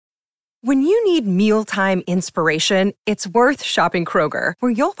When you need mealtime inspiration, it's worth shopping Kroger,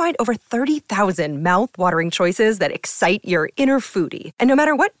 where you'll find over 30,000 mouth-watering choices that excite your inner foodie. And no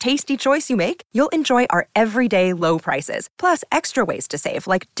matter what tasty choice you make, you'll enjoy our everyday low prices, plus extra ways to save,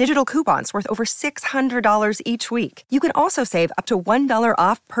 like digital coupons worth over $600 each week. You can also save up to $1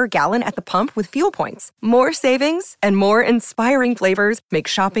 off per gallon at the pump with fuel points. More savings and more inspiring flavors make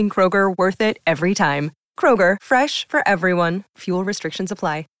shopping Kroger worth it every time. Kroger, fresh for everyone. Fuel restrictions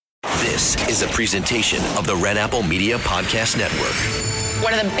apply. This is a presentation of the Red Apple Media Podcast Network.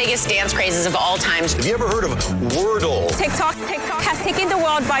 One of the biggest dance crazes of all times. Have you ever heard of Wordle? TikTok has taken the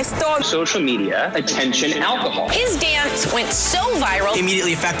world by storm. Social media, attention, alcohol. His dance went so viral.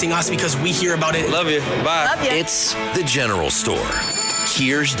 Immediately affecting us because we hear about it. Love you. Bye. Love you. It's The General Store.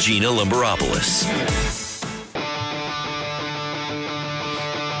 Here's Gina Limberopoulos.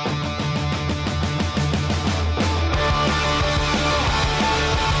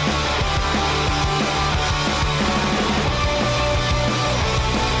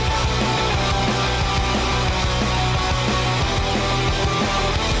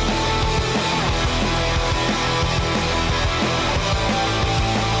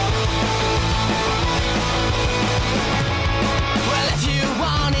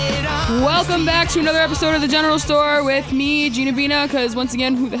 Welcome back to another episode of The General Store with me, Gina Bina, because once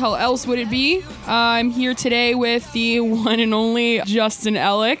again, who the hell else would it be? I'm here today with the one and only Justin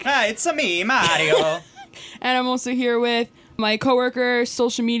Ellick. Hi, it's me, Mario. And I'm also here with my coworker,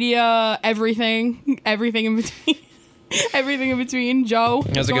 social media, everything in between. Everything in between. Joe,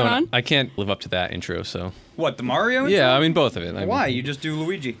 how's it going going? on? I can't live up to that intro, so. What, the Mario intro? Yeah, I mean both of it. Why? You just do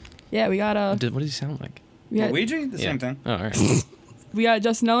Luigi. Yeah, we got What does he sound like? Luigi? The same thing. Oh, all right. We got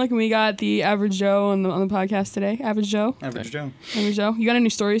Justin Ellick and we got the Average Joe on the podcast today. Average Joe. Average Joe. Average Joe. You got any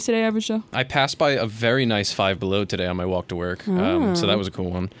stories today, Average Joe? I passed by a very nice Five Below today on my walk to work, so that was a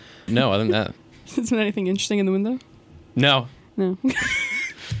cool one. No, other than that. Isn't anything interesting in the window? No.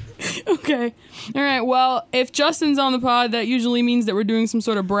 Okay. All right. Well, if Justin's on the pod, that usually means that we're doing some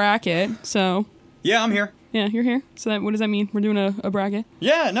sort of bracket. So. Yeah, I'm here. Yeah, you're here. So what does that mean? We're doing a bracket?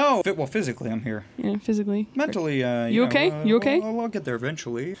 Yeah, no. Well, physically, I'm here. Yeah, physically. Mentally, you okay? You okay? I'll get there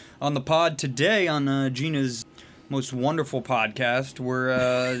eventually. On the pod today, on Gina's most wonderful podcast,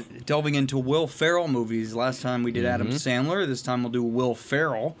 we're delving into Will Ferrell movies. Last time we did Adam Sandler. This time we'll do Will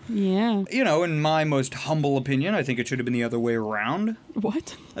Ferrell. Yeah. You know, in my most humble opinion, I think it should have been the other way around.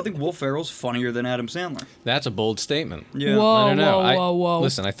 What? I think Will Ferrell's funnier than Adam Sandler. That's a bold statement. Yeah. Whoa, I don't know. whoa.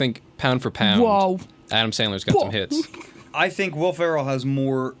 Listen, I think pound for pound, Whoa. Adam Sandler's got some hits. I think Will Ferrell has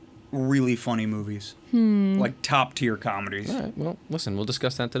more really funny movies. Like top-tier comedies. All right, well, listen, we'll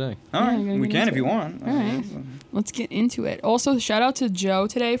discuss that today. All right, we can if you want. All right, let's get into it. Also, shout out to Joe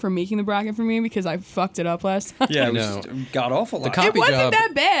today for making the bracket for me because I fucked it up last time. Yeah, it was god-awful. It wasn't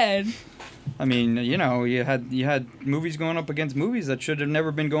that bad. I mean, you know, you had movies going up against movies that should have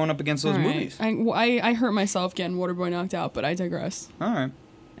never been going up against those movies. I hurt myself getting Waterboy knocked out, but I digress. All right.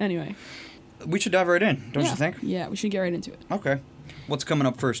 Anyway. We should dive right in, don't you think? Yeah, we should get right into it. Okay. What's coming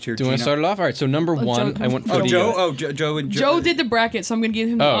up first here, Do you want to start it off? All right, so number one, I went for Joe. Joe did the bracket, so I'm going to give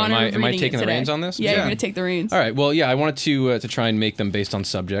him the honor of reading am I taking the today. reins on this? Yeah, you're going to take the reins. All right, well, yeah, I wanted to try and make them based on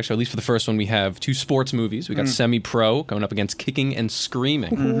subjects, or at least for the first one, we have two sports movies. We got Semi-Pro going up against Kicking and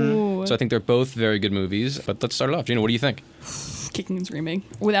Screaming. Ooh. So I think they're both very good movies, but let's start it off. Gina, what do you think? Kicking and Screaming,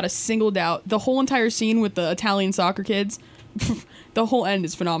 without a single doubt. The whole entire scene with the Italian soccer kids, the whole end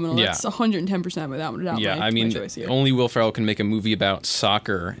is phenomenal. Yeah. That's 110% without a doubt. Yeah, my choice here. Only Will Ferrell can make a movie about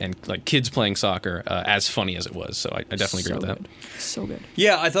soccer and like kids playing soccer as funny as it was. So I definitely agree with that. So good.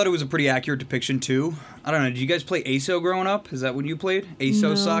 Yeah, I thought it was a pretty accurate depiction too. I don't know. Did you guys play ASO growing up? Is that when you played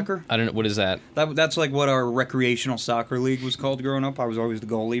ASO soccer? I don't know. What is that? That's like what our recreational soccer league was called growing up. I was always the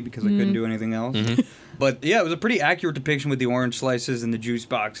goalie because I couldn't do anything else. But yeah, it was a pretty accurate depiction with the orange slices and the juice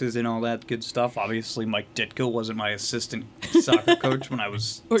boxes and all that good stuff. Obviously, Mike Ditka wasn't my assistant soccer coach when I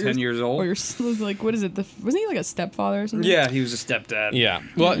was 10 years old. Or like, what is it? Wasn't he like a stepfather or something? Yeah, he was a stepdad. Yeah.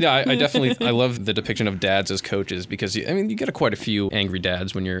 Well, yeah, I definitely I love the depiction of dads as coaches because I mean you get quite a few angry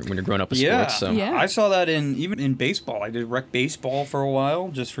dads when you're growing up with sports. So. Yeah. I saw that even in baseball. I did rec baseball for a while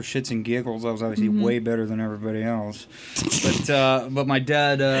just for shits and giggles. I was obviously way better than everybody else. But my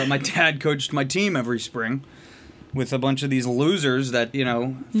dad coached my team every spring with a bunch of these losers that, you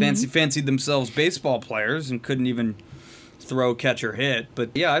know, fancied themselves baseball players and couldn't even throw, catch, or hit. But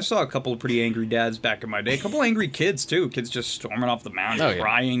yeah, I saw a couple of pretty angry dads back in my day. A couple of angry kids, too. Kids just storming off the mound,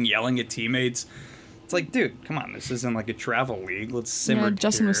 crying, yelling at teammates. It's like, dude, come on. This isn't like a travel league. Let's simmer. Yeah,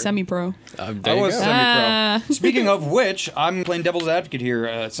 Justin was semi-pro. I was semi-pro. Speaking of which, I'm playing devil's advocate here.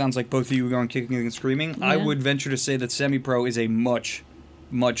 It sounds like both of you are going kicking and screaming. Yeah. I would venture to say that semi-pro is a much,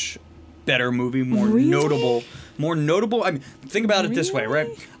 much better movie, more notable. More notable. I mean, think about it this way, right?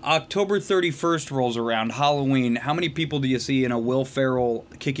 October 31st rolls around, Halloween. How many people do you see in a Will Ferrell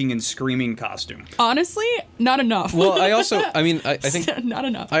kicking and screaming costume? Honestly, not enough. Well, I think not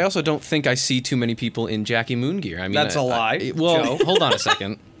enough. I also don't think I see too many people in Jackie Moon gear. I mean, that's a lie. Well, hold on a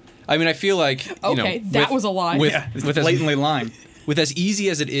second. I mean, I feel like that was a lie. With blatantly lying. With as easy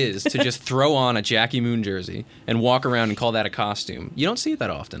as it is to just throw on a Jackie Moon jersey and walk around and call that a costume, you don't see it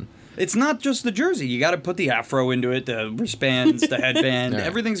that often. It's not just the jersey. You got to put the afro into it, the wristbands, the headband. Right.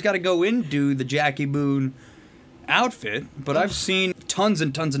 Everything's got to go into the Jackie Moon outfit. But I've seen tons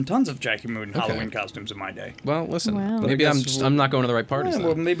and tons and tons of Jackie Moon Halloween costumes in my day. Well, listen, Wow. maybe I'm not going to the right parties. Yeah,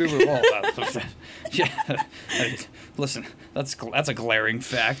 well, maybe we're all. Yeah, listen, that's a glaring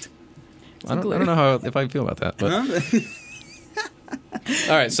fact. I don't know if I feel about that, but.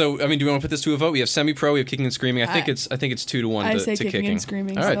 All right, so I mean, do we want to put this to a vote? We have semi-pro, we have kicking and screaming. I think it's 2-1 I to say kicking and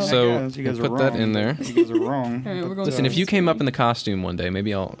screaming. All right, so you guys we'll are put that wrong. in there. You guys are wrong. All right, we're going Listen, if you came up in the costume one day,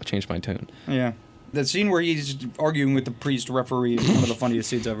 maybe I'll change my tune. Yeah. The scene where he's arguing with the priest referee is one of the funniest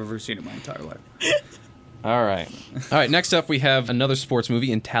scenes I've ever seen in my entire life. All right. Next up, we have another sports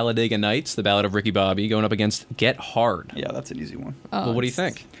movie in Talladega Nights, The Ballad of Ricky Bobby, going up against Get Hard. Yeah, that's an easy one. Well, what do you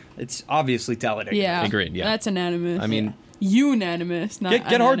think? It's obviously Talladega. Yeah. Agreed, yeah. That's unanimous. I mean... Unanimous, not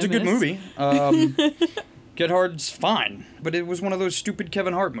Get Hard's a good unanimous. movie. Get Hard's fine, but it was one of those stupid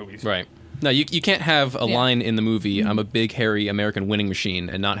Kevin Hart movies. Right. No, you can't have a line in the movie, I'm a big, hairy American winning machine,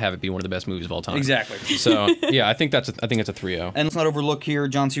 and not have it be one of the best movies of all time. Exactly. So, yeah, I think that's a 3-0. And let's not overlook here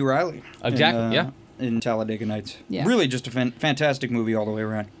John C. Reilly. Exactly, yeah. In Talladega Nights. Yeah. Really just a fantastic movie all the way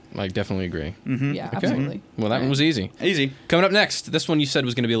around. I definitely agree. Yeah, absolutely. Well, that one was easy. Easy. Coming up next, this one you said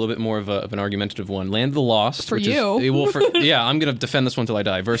was going to be a little bit more of an argumentative one. Land of the Lost. For which you. Yeah, I'm going to defend this one till I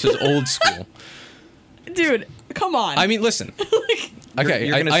die, versus Old School. Dude, come on. I mean, listen. Okay,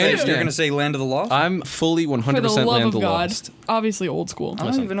 You're I going understand. to say Land of the Lost? I'm fully 100% For the love Land of of the God. Lost. Obviously old school. I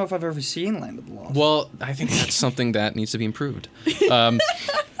don't even know if I've ever seen Land of the Lost. Well, I think that's something that needs to be improved.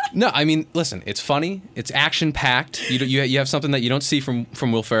 No, I mean, listen, it's funny, it's action-packed. You have something that you don't see from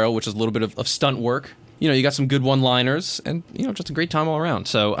Will Ferrell, which is a little bit of stunt work. You got some good one-liners, and, just a great time all around.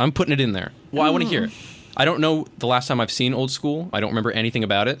 So I'm putting it in there. Well, I want to hear it. I don't know the last time I've seen Old School. I don't remember anything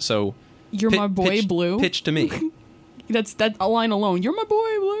about it, so... You're my boy, Blue. Pitch to me. That's that a line alone. You're my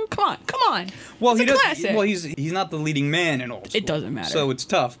boy, Blue. Come on. Well, it's a classic. Well, he's not the leading man in Old School. It doesn't matter. So it's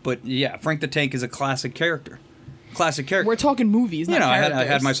tough, but yeah, Frank the Tank is a classic character. We're talking movies, not characters. I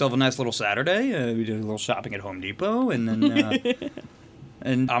had myself a nice little Saturday. We did a little shopping at Home Depot, and then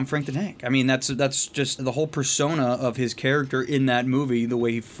and I'm Frank the Tank. I mean, that's just the whole persona of his character in that movie. The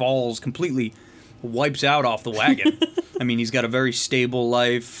way he falls completely wipes out off the wagon. I mean, he's got a very stable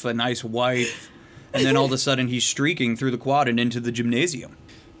life, a nice wife, and then all of a sudden he's streaking through the quad and into the gymnasium.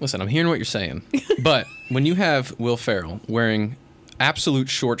 Listen, I'm hearing what you're saying, but when you have Will Ferrell wearing absolute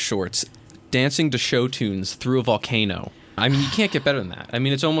short shorts, dancing to show tunes through a volcano, I mean, you can't get better than that. I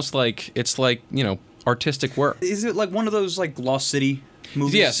mean, it's almost like artistic work. Is it like one of those like Lost City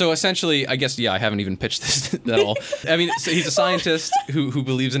movies? Yeah, so essentially, I guess, I haven't even pitched this at all. I mean, so he's a scientist who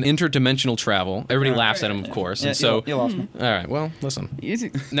believes in interdimensional travel. Everybody laughs at him, of course. And so, you lost me. All right, well, listen.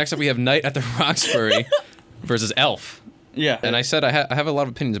 Easy. Next up, we have Night at the Roxbury versus Elf. Yeah. And I said I have a lot of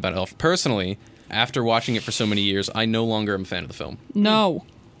opinions about Elf. Personally, after watching it for so many years, I no longer am a fan of the film. No.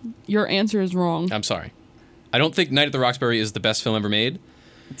 Your answer is wrong. I'm sorry. I don't think Night at the Roxbury is the best film ever made.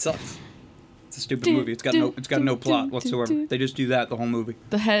 It sucks. It's a stupid movie. It's got no plot whatsoever. They just do that the whole movie.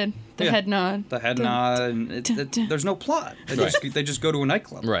 The head nod. The head nod. And there's no plot. They just go to a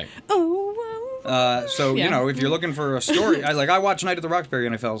nightclub. Right. So if you're looking for a story, I watched Night at the Roxbury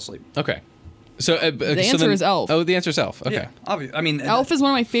and I fell asleep. Okay. So the answer is Elf. Oh, the answer is Elf. Okay. Yeah, obvious. I mean, Elf is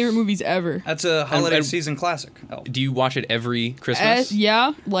one of my favorite movies ever. That's a holiday season classic. Elf. Do you watch it every Christmas?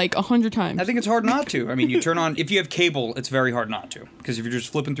 Yeah, like 100 times. I think it's hard not to. I mean, you turn on if you have cable, it's very hard not to, because if you're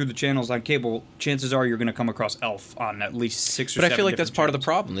just flipping through the channels on cable, chances are you're going to come across Elf on at least 6 or 7. But I feel like that's part of the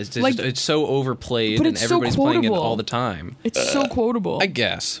problem. It's just, it's so overplayed, but and it's so everybody's playing it quotable. all the time. It's so quotable. I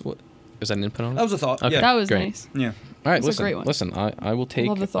guess. Is that an input on it? That was a thought. Okay. Yeah. That was Great. nice. Yeah. All right, That's a great one. Listen, I will take.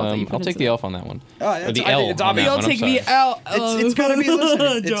 love the thought that you put I'll take into the that. Elf on that one. Oh, Or the I L. think it's on obvious. that You'll one, I'm take sorry. the L. It's gotta be. Listen,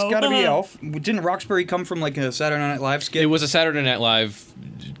 it's Joe. gotta be Elf. Didn't Roxbury come from like a Saturday Night Live skit? It was a Saturday Night Live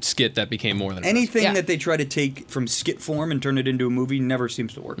skit that became more than Anything Yeah. that they try to take from skit form and turn it into a movie never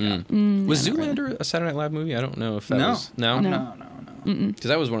seems to work out. Was Zoolander a Saturday Night Live movie? I don't know if that was. No. No. Because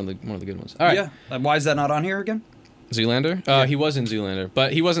that was one of the good ones. All right. Yeah. Why is that not on here again? Zoolander? He was in Zoolander,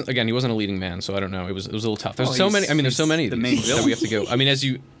 but he wasn't a leading man, so I don't know. It was a little tough. There's so many of these that we have to go. I mean, as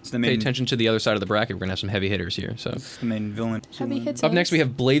you pay attention to the other side of the bracket, we're going to have some heavy hitters here. So It's the main villain. Heavy hits. up next, we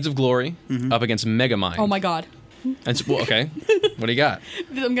have Blades of Glory up against Megamind. Oh my god. Okay. What do you got?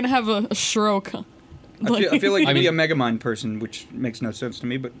 I'm gonna have a stroke. I feel like you'd be a Megamind person, which makes no sense to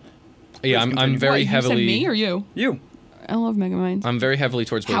me, but... Yeah, I'm very What, heavily... You said me or you? You. I love Megamind. I'm very heavily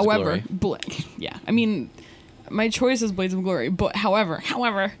towards Blades However, of Glory. yeah, I mean, my choice is Blades of Glory, but however,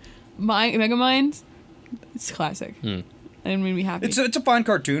 my Megamind, it's classic. And made me happy. It's a fine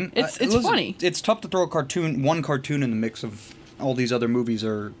cartoon. It's listen, funny. It's tough to throw one cartoon in the mix of all these other movies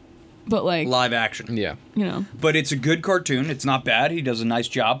are but like live action. Yeah. you know, But it's a good cartoon. It's not bad. He does a nice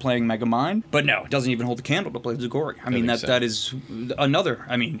job playing Megamind. But no, it doesn't even hold the candle to Blades of Glory. I mean, think so. that is another.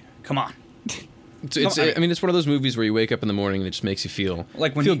 I mean, come on. It's one of those movies where you wake up in the morning and it just makes you feel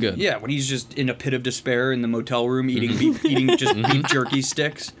good. Yeah, when he's just in a pit of despair in the motel room eating beef jerky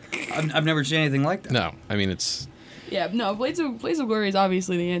sticks. I've never seen anything like that. No, I mean it's. yeah, no, Blades of Glory is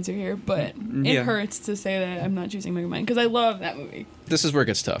obviously the answer here, but Yeah. it hurts to say that I'm not choosing Megamind because I love that movie. This is where it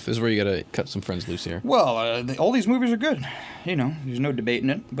gets tough. This is where you gotta cut some friends loose here. Well, all these movies are good. You know, there's no debating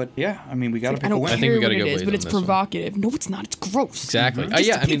it. But yeah, I mean, we got to pick I a don't winner. I think care we gotta what go it is, Blades but on it's this one. provocative. No, it's not. It's gross. Exactly. Just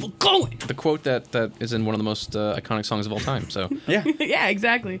Yeah, the I mean, people going. the quote that is in one of the most iconic songs of all time. So Yeah. Yeah,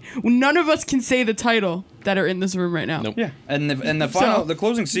 exactly. None of us can say the title that are in this room right now. Nope. Yeah, and the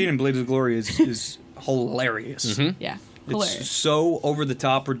closing scene in Blades of Glory is hilarious. Yeah, It's hilarious. so over the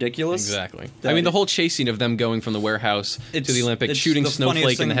top ridiculous. Exactly. that I mean, the whole chase scene of them going from the warehouse to the Olympic, it's shooting the funniest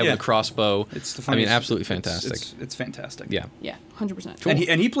Snowflake in the thing, head yeah. with a crossbow. It's the I mean, funniest. absolutely fantastic. It's fantastic. Yeah. Yeah, 100%.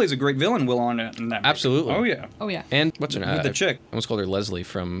 And he plays a great villain, Will, on it. In that movie. Absolutely. Oh yeah. Oh yeah. And what's her name? With the chick. I almost called her Leslie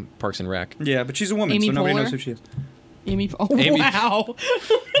from Parks and Rec. Yeah, but she's a woman, Amy so nobody Poehler? knows who she is. Amy. Oh Amy- wow.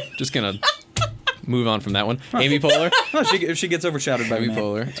 Just gonna move on from that one. Amy Poehler. No, she gets overshadowed by Amy me.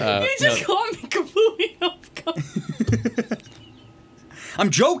 Poehler. You just caught me completely off guard. I'm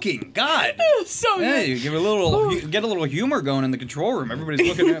joking. God. So Hey, good. you get a little humor going in the control room. Everybody's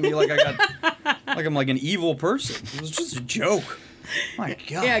looking at me like I'm like an evil person. It was just a joke. My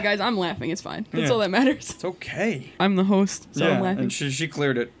God. Yeah, guys, I'm laughing. It's fine. That's Yeah. all that matters. It's okay. I'm the host, so I'm Yeah, laughing. and she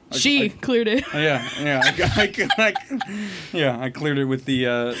cleared it. She cleared it. Yeah. I cleared it with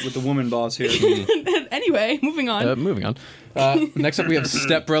the woman boss here. Anyway, moving on. Moving on. Next up, we have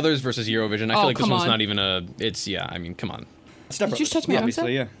Step Brothers versus Eurovision. I feel like this come one's on. not even a. It's I mean, come on. Step Did you Brothers, touch my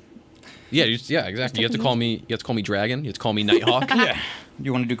obviously, yeah. Yeah, exactly. You have to call me. You have to call me Dragon. You have to call me Nighthawk. Yeah.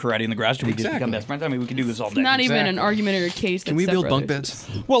 You want to do karate in the grass? Do we just Exactly. become best friends? I mean, we could do this all day. Not even an Exactly. argument or a case. Can we build bunk beds?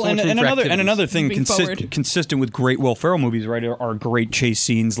 Well, So much room for activities. another thing Moving forward. consistent with great Will Ferrell movies, right, are great chase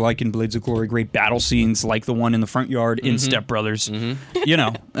scenes like in Blades of Glory, great battle scenes like the one in the front yard in Step Brothers. You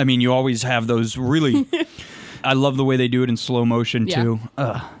know, I mean, you always have those really. I love the way they do it in slow motion Yeah. too.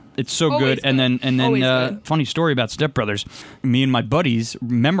 It's so Always good. And then Always good. funny story about Step Brothers. Me and my buddies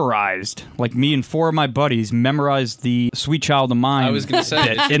memorized, like me and four of my buddies memorized the Sweet Child of Mine I was gonna say,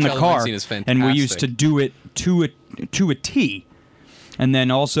 bit the Sweet in the Child of Mine car, scene is and we used to fantastic. do it to a T. And then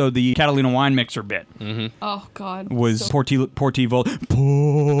also the Catalina wine mixer bit Oh God. was So- Portivo.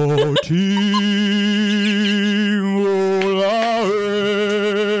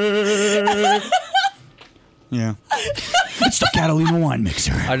 Yeah. It's the Catalina wine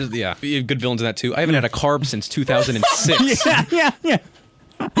mixer. I just you have good villains in that too. I haven't had a carb since 2006. Yeah.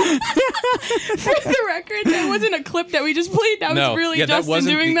 For the record, that wasn't a clip that we just played. That was really that Justin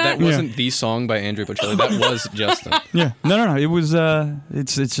wasn't doing that. That wasn't the song by Andrea Bocelli. That was Justin. Yeah. No. It was.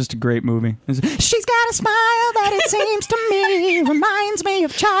 It's just a great movie. She's got a smile that it seems to me reminds me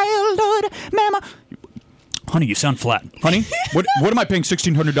of childhood memory. Honey, you sound flat. Honey, what am I paying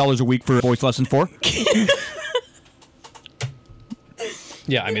 $1,600 a week for voice lessons for?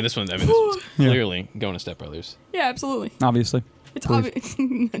 Yeah, I mean this one's clearly going to Step Brothers. Yeah, absolutely. Obviously. It's obvious.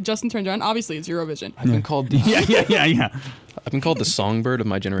 Justin turned around. Obviously, it's Eurovision. I've been called Yeah. I've been called the songbird of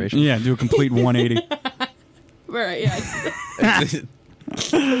my generation. Yeah, do a complete 180. Right? Yeah.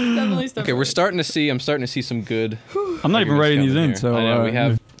 It's definitely stuff. Okay, I'm starting to see some good. I'm not even writing these in, so I know we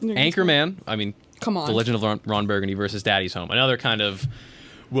have Yeah. Anchorman. I mean, Come on. The Legend of Ron Burgundy versus Daddy's Home. Another kind of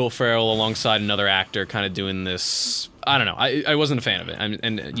Will Ferrell alongside another actor, kind of doing this. I don't know. I wasn't a fan of it.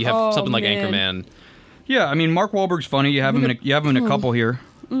 And you have something like man. Anchorman. Yeah, I mean Mark Wahlberg's funny. You have him in a couple here.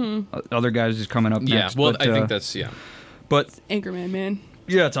 Other guys is coming up Yeah, next. well, but, I think that's But Anchorman, man.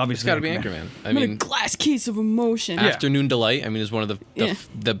 yeah, it's obviously It's got to be Anchorman. I I'm in a mean, glass case of emotion. Afternoon Delight. I mean, is one of the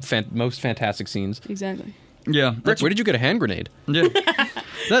Yeah. most fantastic scenes. Exactly. Yeah, Rick, where did you get a hand grenade? yeah.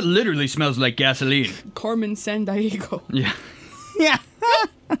 That literally smells like gasoline. Carmen Sandiego. Yeah. Yeah.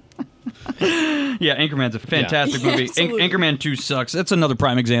 Yeah, Anchorman's a fantastic movie. Anchorman 2 sucks. That's another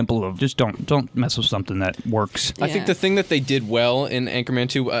prime example of just don't mess with something that works. I think the thing that they did well in Anchorman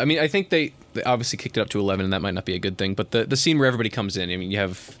 2, I mean, I think they obviously kicked it up to 11, and that might not be a good thing, but the scene where everybody comes in, I mean, you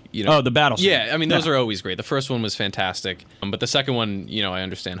have, the battle scene. Yeah, I mean, those are always great. The first one was fantastic, but the second one, I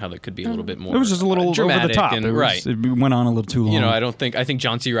understand how that could be a little bit more. It was just a little dramatic over the top. It went on a little too long. I think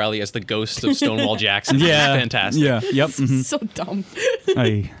John C. Reilly as the ghost of Stonewall Jackson is fantastic. Yeah, yep. Mm-hmm. So dumb.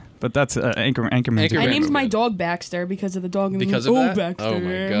 But that's Anchorman. I named my dog Baxter because of the dog in the because movie. of that? Baxter, oh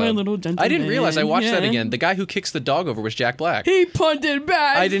my god, my little gentleman. I didn't realize. I watched that again. The guy who kicks the dog over was Jack Black. He punted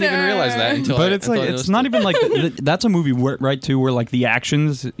Baxter. I didn't even realize that until. But it's not even like that's a movie where like the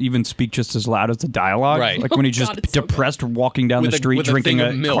actions even speak just as loud as the dialogue. Right. Like when he's just depressed walking down the street drinking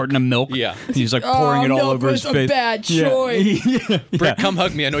a carton of milk. Yeah. He's like pouring it all over his face. A bad choice. Britt, come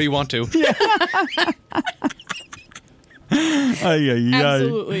hug me. I know you want to.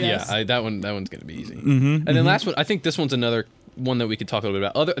 Absolutely, yes. Yeah, that one's gonna be easy. And then last one, I think this one's another one that we could talk a little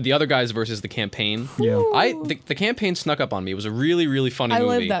bit about. The other guys versus the campaign. Yeah, the campaign snuck up on me. It was a really, really funny movie.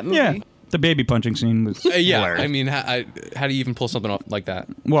 I love that movie. Yeah, the baby punching scene was hilarious. I mean, how do you even pull something off like that?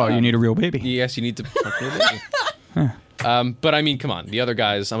 Well, you need a real baby. Yes, you need to punch a real baby. But I mean, come on, the other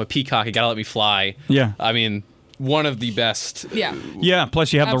guys. I'm a peacock. You gotta let me fly. Yeah. I mean, one of the best. Yeah. Yeah.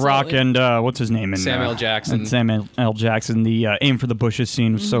 Plus, you have The Rock and what's his name? Sam L. Jackson. And Sam L. Jackson. The aim for the bushes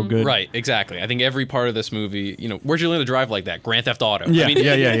scene was so good. Right. Exactly. I think every part of this movie, where'd you learn to drive like that? Grand Theft Auto. Yeah. I mean,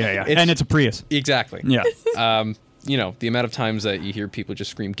 yeah. And it's a Prius. Exactly. Yeah. The amount of times that you hear people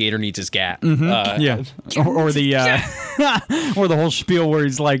just scream, "Gator needs his gat." Yeah. Or the or the whole spiel where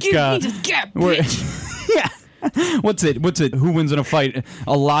he's like, Gator needs his gat, bitch. Yeah. What's it? Who wins in a fight?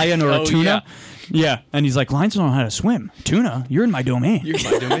 A lion or a tuna? Yeah. And he's like, lions don't know how to swim. Tuna, you're in my domain. You're in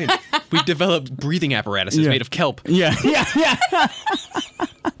my domain. We've developed breathing apparatuses made of kelp. Yeah.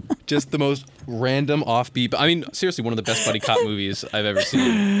 Just the most random offbeat. I mean, seriously, one of the best buddy cop movies I've ever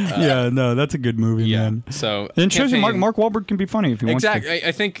seen. That's a good movie, man. So and it shows you Mark Wahlberg can be funny if he wants to. Exactly.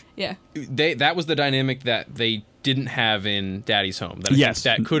 I think that was the dynamic that they didn't have in Daddy's Home. That I think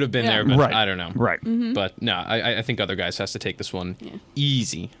that could have been there, but I don't know. Right. Mm-hmm. But no, I think other guys has to take this one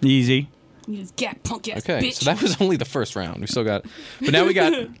easy. You just get punk ass Okay, bitch. so that was only the first round. We still got, but now we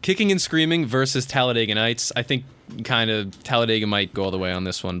got Kicking and Screaming versus Talladega Nights. I think kind of Talladega might go all the way on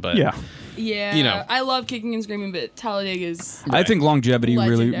this one, but yeah, I love Kicking and Screaming, but Talladega's. I think longevity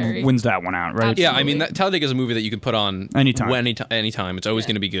legendary. really wins that one out, right? Absolutely. Yeah, I mean Talladega is a movie that you can put on anytime. Anytime. It's always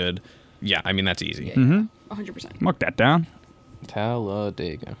going to be good. Yeah, I mean that's easy. 100%. Mark that down.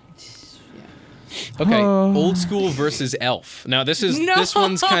 Talladega. Okay, Old School versus Elf. Now this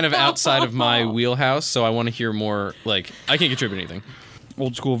one's kind of outside of my wheelhouse, so I want to hear more. Like I can't contribute anything.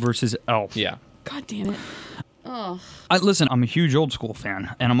 Old School versus Elf. Yeah. God damn it. Oh. Listen, I'm a huge Old School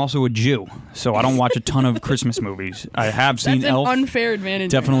fan, and I'm also a Jew, so I don't watch a ton of Christmas movies. I have seen That's Elf. an unfair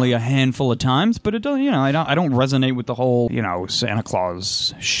advantage. Definitely a handful of times, but it don't. I don't resonate with the whole Santa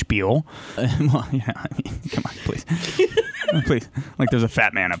Claus spiel. Well, yeah, I mean, come on, please. Please, like there's a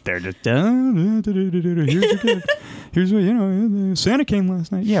fat man up there just here's your gift. Here's what Santa came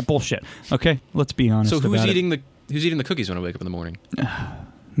last night. Yeah, bullshit. Okay, let's be honest. So who's eating the cookies when I wake up in the morning?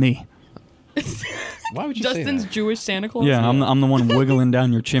 Me. Why would you Justin's say that? Jewish Santa Claus? Yeah, I'm the one wiggling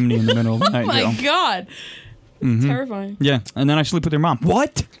down your chimney in the middle of the night. Oh my Joe. God. It's terrifying. Yeah, and then I sleep with your mom.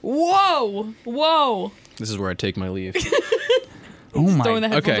 What? Whoa. This is where I take my leave. Oh my Throwing the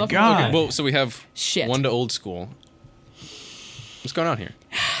headphones God. off. God. Okay, well, so we have Shit. one to Old School. What's going on here?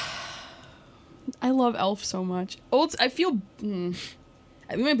 I love Elf so much. I feel we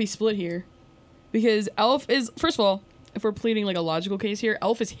might be split here because Elf is, first of all, if we're pleading like a logical case here,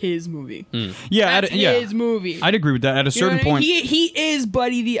 Elf is his movie. Yeah, That's his movie. I'd agree with that. At a certain You know what I point, mean? He is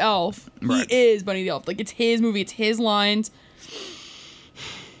Buddy the Elf. Right. He is Buddy the Elf. Like it's his movie. It's his lines.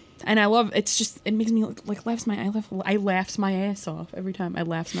 And I love it's just it makes me like I laughs my ass off every time. I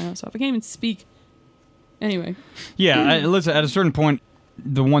laughs my ass off. I can't even speak. Anyway. yeah. Listen, at a certain point,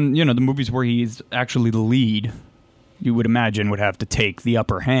 the movies where he's actually the lead, you would imagine would have to take the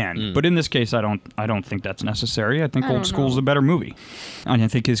upper hand. But in this case, I don't think that's necessary. I think Old School is a better movie. I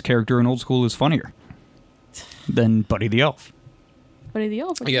think his character in Old School is funnier than Buddy the Elf. Buddy the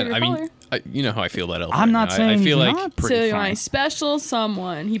Elf. Again, I mean, you know how I feel about Elf. I'm right not now. saying I feel he's like not pretty to funny. my special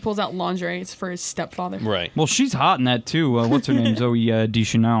someone. He pulls out lingerie. It's for his stepfather. right. Well, she's hot in that too. What's her name? Zoe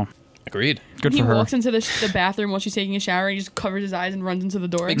Deschanel. Agreed. Good He for her. walks into the bathroom while she's taking a shower. He just covers his eyes and runs into the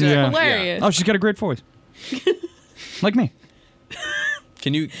door. Exactly. Yeah. Hilarious. Oh, she's got a great voice. Like me.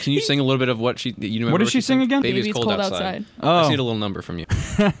 Can you sing a little bit of what she you remember? What does she sing again? Baby's cold outside. I Oh. just need a little number from you.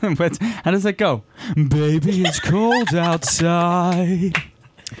 How does that go? Baby, it's cold outside.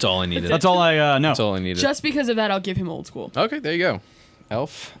 That's all I needed. That's all I know. That's all I needed. Just because of that, I'll give him Old School. Okay, there you go.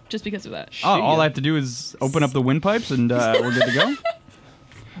 Elf. Just because of that. Oh, all I have to do is open up the windpipes and we're good to go?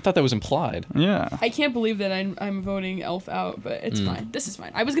 I thought that was implied. Yeah. I can't believe that I'm voting Elf out, but it's fine. This is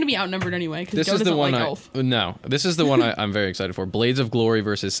fine. I was going to be outnumbered anyway because Joe doesn't like Elf. No, this is the one I'm very excited for. Blades of Glory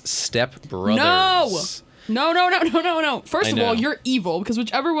versus Step Brothers. No. First of all, you're evil because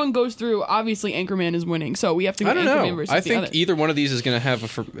whichever one goes through, obviously Anchorman is winning. So we have to go I don't Anchorman know. versus I the think other. either one of these is going to have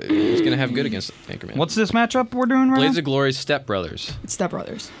good against Anchorman. What's this matchup we're doing right Blades now? of Glory, Step Brothers. It's Step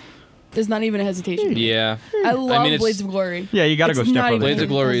Brothers. There's not even a hesitation. Yeah. I love it's- Blades of Glory. Yeah, you got to It's go Step not Brothers. even Blades of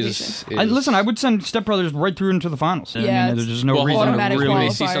Glory hesitation. is Listen, I would send Step Brothers right through into the finals. Yeah, I mean, there's just no well, reason hold on. to automatic We really... may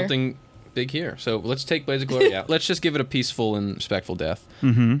see qualifier. something big here. So let's take Blades of Glory out. Let's just give it a peaceful and respectful death.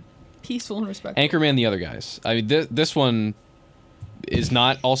 Peaceful and respectful. Anchorman, the other guys. I mean, this one is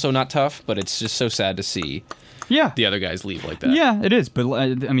also not tough, but it's just so sad to see Yeah. the other guys leave like that. Yeah, it is. But,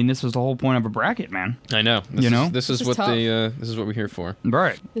 I mean, this is the whole point of a bracket, man. I know. This is what tough. this is what we're here for.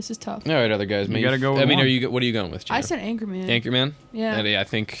 Right. This is tough. All right, other guys. You gotta go with I mean, one. what are you going with, Gina? I said Anchorman. Anchorman. Yeah. I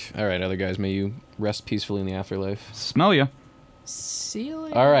think. All right, other guys. May you rest peacefully in the afterlife. Smell ya. See you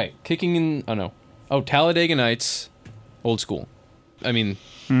later. All right, kicking in. Oh no. Oh, Talladega Nights, Old School. I mean,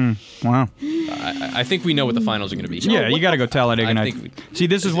 Wow. I think we know what the finals are going to be. Yeah, you got to go Talladega I Nights. think See,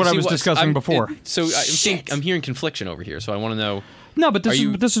 this is what I was discussing before. I'm hearing confliction over here, so I want to know. No, but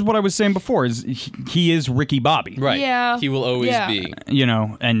this is what I was saying before. Is he is Ricky Bobby, Right. Yeah. He will always Yeah. be. You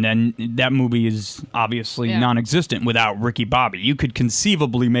know, and then that movie is obviously Yeah. non-existent without Ricky Bobby. You could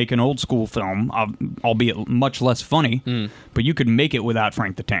conceivably make an Old School film, albeit much less funny, but you could make it without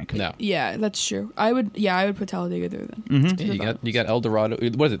Frank the Tank. No. Yeah, that's true. I would put Talladega there then. Yeah, you got El Dorado.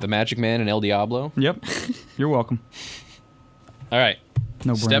 What is it? The Magic Man and El Diablo. Yep. You're welcome. All right.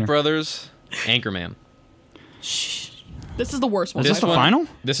 No Step brainer. Brothers, Anchorman. This is the worst one. Is this by the far. final?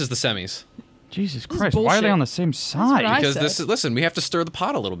 This is the semis. Jesus is Christ! Why are bullshit. they on the same what side? I Because said. listen, we have to stir the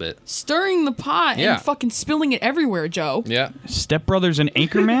pot a little bit. Stirring the pot Yeah. and fucking spilling it everywhere, Joe. Yeah. Step Brothers and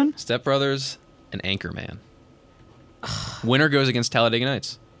Anchorman. Step Brothers and Anchorman. Winner goes against Talladega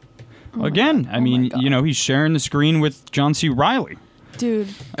Nights. Again, I mean, God. you know, he's sharing the screen with John C. Reilly, Dude.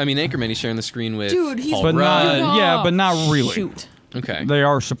 I mean, Anchorman, he's sharing the screen with Dude, he's Paul but Rudd. not. Yeah, but not really. Shoot. Okay. They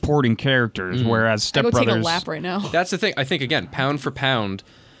are supporting characters, whereas I Step go Brothers. take a lap right now. That's the thing. I think, again, pound for pound,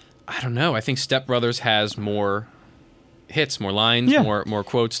 I don't know. I think Step Brothers has more hits, more lines, Yeah. more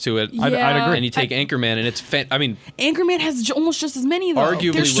quotes to it. I'd agree. And you take Anchorman, and it's I mean, Anchorman has almost just as many, though.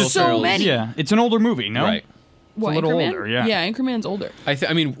 Arguably There's Will so Ferrell's- many. Yeah, it's an older movie, no? right. What, a little Anchorman? older, yeah. Yeah, Anchorman's older.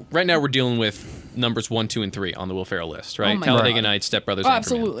 I mean, right now we're dealing with numbers 1, 2, and 3 on the Will Ferrell list, right? Oh my Talladega God. Nights, Step Brothers, Oh, Anchorman.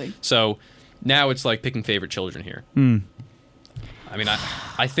 absolutely. So now it's like picking favorite children here. I mean,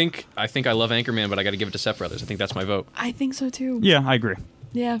 I think I love Anchorman, but I got to give it to Step Brothers. I think that's my vote. I think so, too. Yeah, I agree.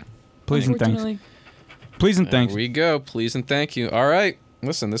 Yeah. Please and thanks. Unfortunately. Please and There thanks. we go. Please and thank you. All right.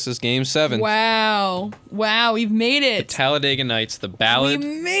 Listen, this is Game 7. Wow, we've made The it. Talladega Nights, the We ballad,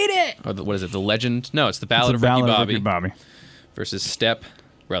 made it. or what is it? The legend? No, it's the It's ballad a of Ricky ballad Bobby, Ricky Bobby. versus Step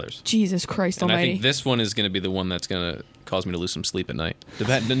Brothers. Jesus Christ And I almighty. think this one is going to be the one that's going to cause me to lose some sleep at night,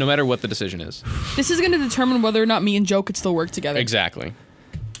 no matter what the decision is. This is going to determine whether or not me and Joe could still work together. Exactly.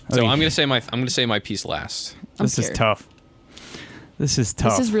 So I'm going to say my piece last. This is scared. tough. This is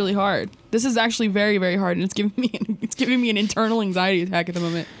tough. This is really hard. This is actually very, very hard, and it's giving me an internal anxiety attack at the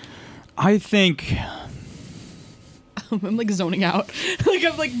moment. I think. I'm like zoning out. Like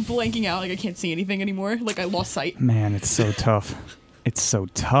I'm like blanking out. Like I can't see anything anymore. Like I lost sight. Man, it's so tough. It's so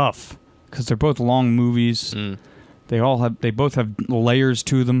tough because they're both long movies. They both have layers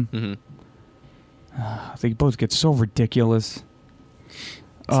to them. They both get so ridiculous.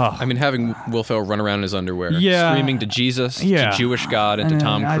 I mean, having Will Ferrell run around in his underwear, Yeah. screaming to Jesus, Yeah. to Jewish God, and to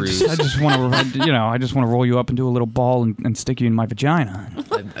Tom Cruise. I just want to, I just want to roll you up and do a little ball and stick you in my vagina.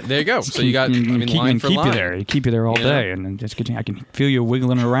 There you go. So you got, I mean, line for keep line. you there. You keep you there all You know? day, and then just get you, I can feel you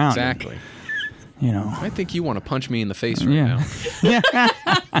wiggling around. Exactly. You know. I think you want to punch me in the face right Yeah. now.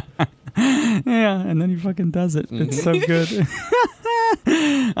 Yeah, and then he fucking does it. It's so good.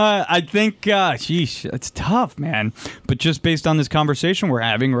 I think, sheesh, it's tough, man. But just based on this conversation we're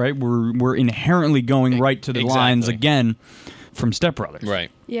having, right, we're inherently going right to the lines again from Step Brothers. Right.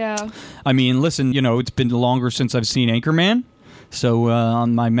 Yeah. I mean, listen, it's been longer since I've seen Anchorman, so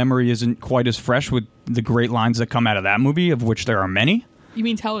my memory isn't quite as fresh with the great lines that come out of that movie, of which there are many. You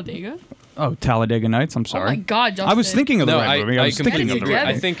mean Talladega? Oh, Talladega Nights. I'm sorry. Oh my God, Justin. I was thinking of the right movie. I was completely thinking of the agree.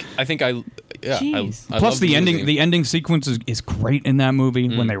 right. I think I Jeez. I Plus love the ending. movie. The ending sequence is great in that movie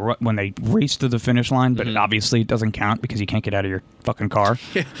when they race to the finish line, but obviously it doesn't count because you can't get out of your fucking car.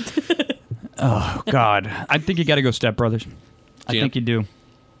 Oh God, I think you got to go Step Brothers. I Gina? think you do.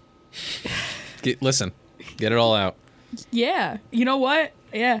 Listen, get it all out. Yeah. You know what?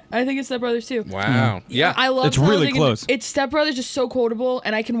 Yeah, I think it's Step Brothers too. Wow. Yeah. I love It's really close. It's Step Brothers, just so quotable,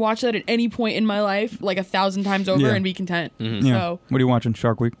 and I can watch that at any point in my life, like 1,000 times over, Yeah. and be content. Yeah. So, What are you watching?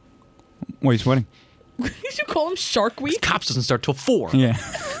 Shark Week? Why are you sweating? did you call him Shark Week? Cops doesn't start till 4. Yeah.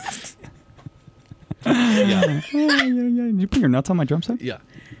 Yeah. Did you put your nuts on my drum set? Yeah.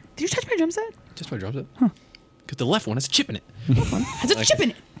 Did you touch my drum set? Just my drum set. Because the left one has a chip in it. Has a chip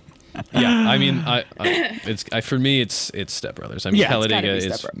in it. Yeah. I mean, for me, it's Step Brothers. I mean, Yeah. It's gotta Talladega be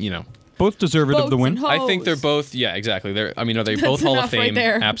Step is, Brothers. Both deserving of the Boats win. and hoes. I think they're both. Yeah, exactly. Are they both Hall of enough right Fame?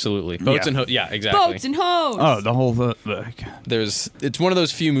 there. Absolutely. Boats Yeah. and yeah, exactly. Boats and hoes. Oh, the whole It's one of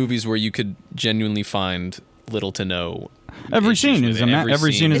those few movies where you could genuinely find little to no. every issues scene with is it.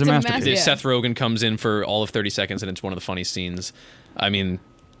 every scene is It's a a masterpiece. Yeah. Seth Rogen comes in for all of 30 seconds, and it's one of the funniest scenes. I mean,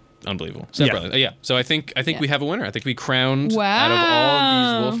 unbelievable. Step Yeah. Brothers. Yeah. So I think Yeah. we have a winner. I think we crowned Wow. out of all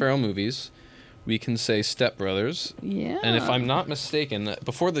of these Will Ferrell movies, we can say Step Brothers. Yeah. And if I'm not mistaken,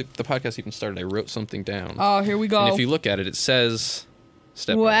 before the podcast even started, I wrote something down. Oh, here we go. And if you look at it, it says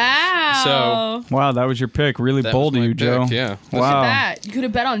Step Brothers. Wow. Wow, that was your pick. Really That bold was of my you, Joe. pick, yeah. Look Wow. at that. You could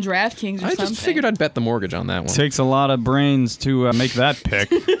have bet on DraftKings or I something. just figured I'd bet the mortgage on that one. Takes a lot of brains to make that pick.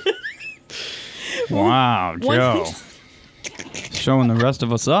 Wow, Joe. Showing the rest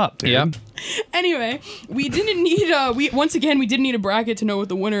of us up, dude. Yep. Anyway, we didn't need we didn't need a bracket to know what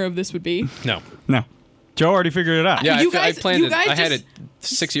the winner of this would be. No. No. Joe already figured it out. Yeah, You I guys- planned you it. guys I had just- it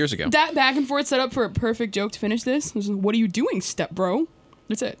 6 years ago. That back and forth set up for a perfect joke to finish this. It was, what are you doing, Step Bro?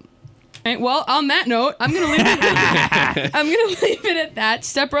 That's it. All right, well, on that note, I'm gonna leave it at that.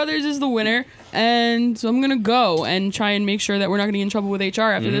 Step Brothers is the winner, and so I'm gonna go and try and make sure that we're not gonna get in trouble with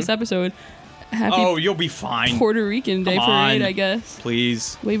HR after this episode. Happy Oh, you'll be fine. Puerto Rican Day Come Parade, on. I guess.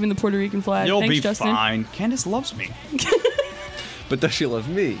 Please. Waving the Puerto Rican flag. You'll Thanks, be Justin. fine. Candace loves me. But does she love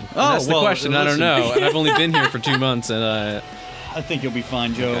me? Oh, That's the well, question. I don't listen. know. And I've only been here for 2 months, and I think you'll be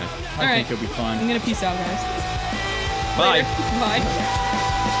fine, Joe. Okay. I All right. think you'll be fine. I'm gonna peace out, guys. Bye. Later. Bye.